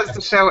week. She does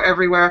the show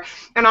everywhere,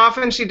 and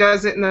often she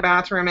does it in the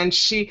bathroom. And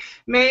she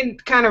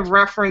made kind of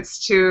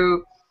reference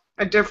to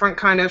a different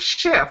kind of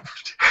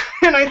shift,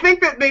 and I think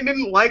that they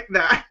didn't like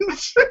that.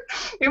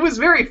 It was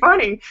very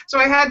funny, so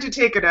I had to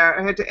take it out.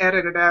 I had to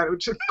edit it out,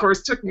 which of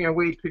course took me a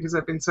week because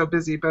I've been so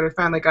busy, but I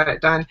finally got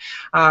it done,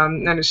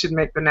 and it should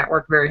make the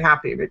network very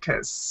happy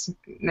because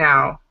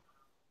now,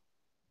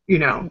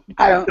 I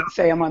don't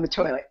say I'm on the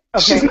toilet.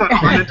 Okay. She's not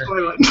on the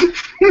toilet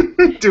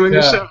doing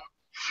the show,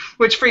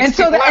 which freaks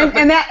people out.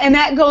 And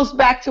that goes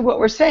back to what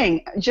we're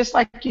saying, just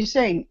like you're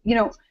saying,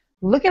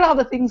 look at all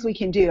the things we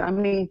can do. I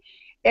mean,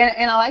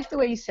 and I like the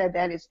way you said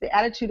that. It's the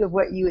attitude of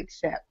what you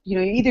accept.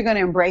 You're either going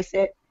to embrace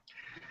it,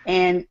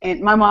 and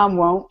my mom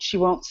won't. She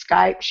won't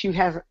Skype. She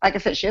has, like I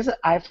said, she has an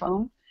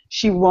iPhone.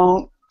 She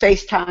won't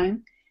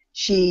FaceTime.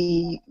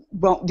 She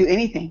won't do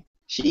anything.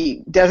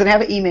 She doesn't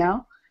have an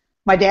email.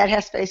 My dad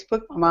has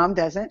Facebook. My mom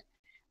doesn't.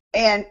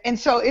 And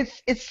so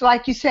it's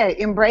like you said,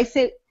 embrace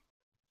it,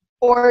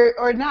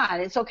 or not.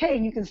 It's okay.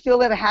 You can still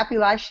live a happy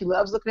life. She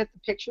loves looking at the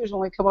pictures.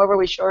 When we come over,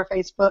 we show her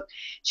Facebook.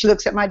 She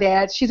looks at my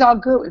dad. She's all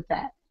good with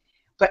that.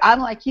 But I'm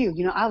like you.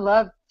 I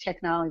love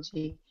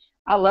technology.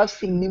 I love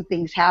seeing new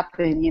things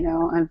happen,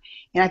 and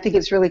I think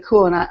it's really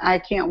cool, and I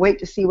can't wait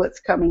to see what's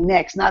coming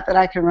next. Not that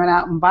I can run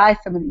out and buy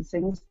some of these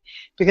things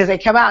because they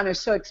come out and they're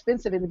so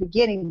expensive in the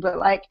beginning, but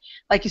like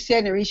you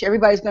said, Naresh,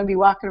 everybody's going to be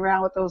walking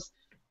around with those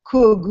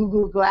cool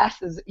Google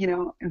glasses,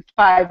 in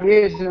 5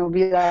 years, and it'll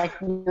be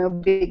like no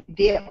big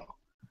deal.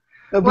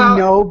 It'll be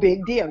no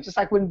big deal, just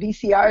like when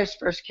VCRs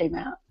first came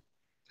out.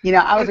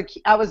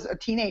 I was a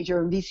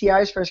teenager when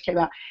VCRs first came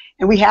out,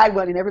 and we had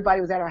one, and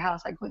everybody was at our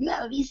house like, well, you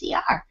have a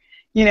VCR.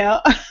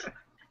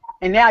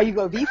 And now you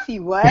go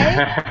VC what?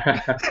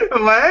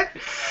 What?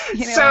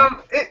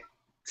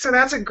 So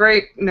that's a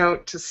great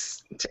note to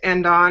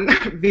end on.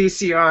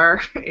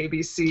 VCR,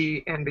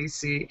 ABC,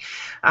 NBC,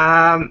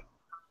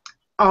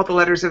 all the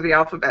letters of the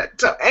alphabet.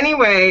 So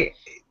anyway,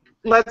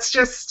 let's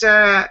just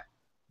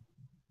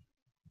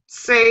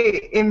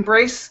say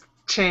embrace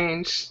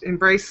change,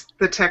 embrace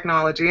the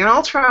technology, and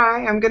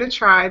I'm going to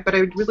try, but I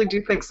really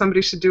do think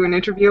somebody should do an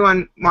interview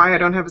on why I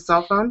don't have a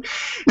cell phone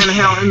and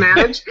how I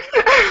manage.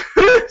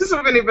 So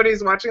if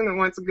anybody's watching that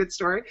wants a good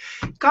story,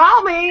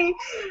 call me.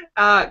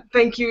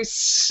 Thank you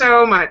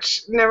so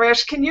much.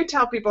 Naresh, can you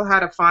tell people how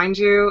to find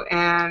you?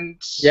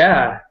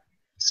 Yeah.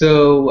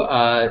 So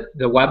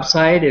the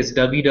website is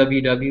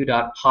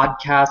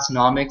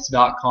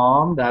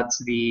www.podcastnomics.com. That's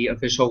the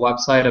official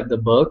website of the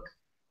book,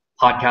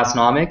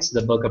 Podcastnomics,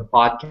 the book of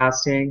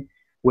podcasting,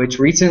 which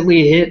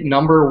recently hit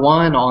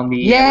 #1 on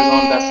the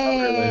Amazon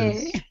bestseller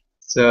list.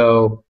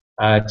 So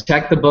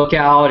check the book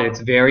out.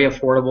 It's very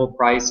affordable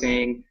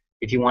pricing.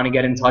 If you want to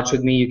get in touch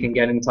with me, you can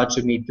get in touch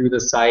with me through the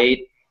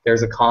site.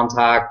 There's a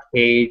contact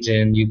page,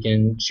 and you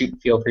can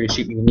feel free to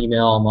shoot me an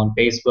email. I'm on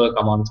Facebook.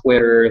 I'm on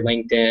Twitter,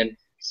 LinkedIn.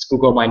 Just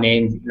Google my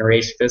name,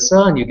 Naresh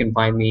Vissa, and you can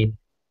find me.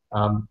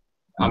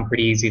 I'm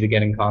pretty easy to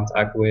get in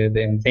contact with.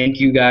 And thank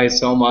you guys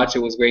so much. It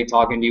was great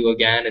talking to you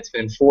again. It's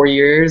been 4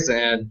 years,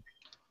 and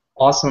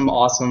awesome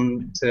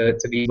to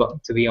be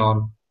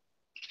on.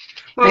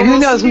 Well, and who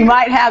knows, we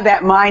might have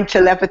that mind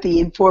telepathy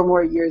in 4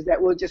 more years that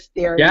we'll just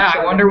stare at each other.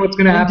 I wonder what's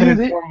going to happen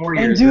in 4 more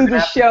years. And do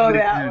the show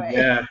that way.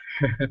 Yeah.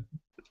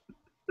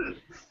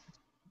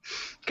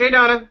 Okay,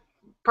 Donna,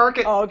 park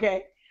it. Oh,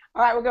 okay.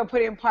 All right, we're going to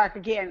put it in park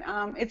again.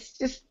 It's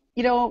just,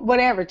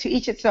 whatever, to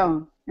each its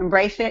own.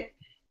 Embrace it.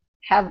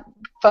 Have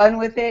fun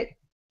with it.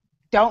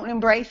 Don't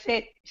embrace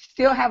it.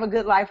 Still have a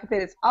good life with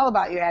it. It's all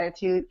about your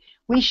attitude.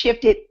 We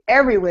shift it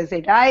every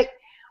Wednesday night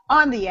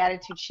on the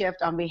Attitude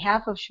Shift on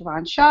behalf of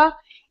Siobhan Shaw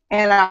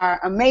and our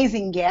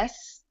amazing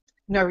guest,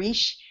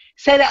 Naresh.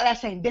 Say that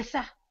last name,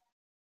 Vissa.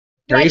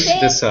 Naresh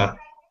Vissa.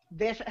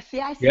 See,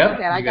 I said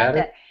that. I got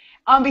that.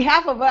 On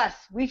behalf of us,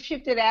 we've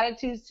shifted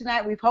attitudes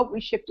tonight. We hope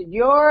we shifted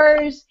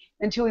yours.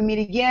 Until we meet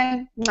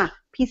again,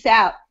 peace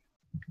out.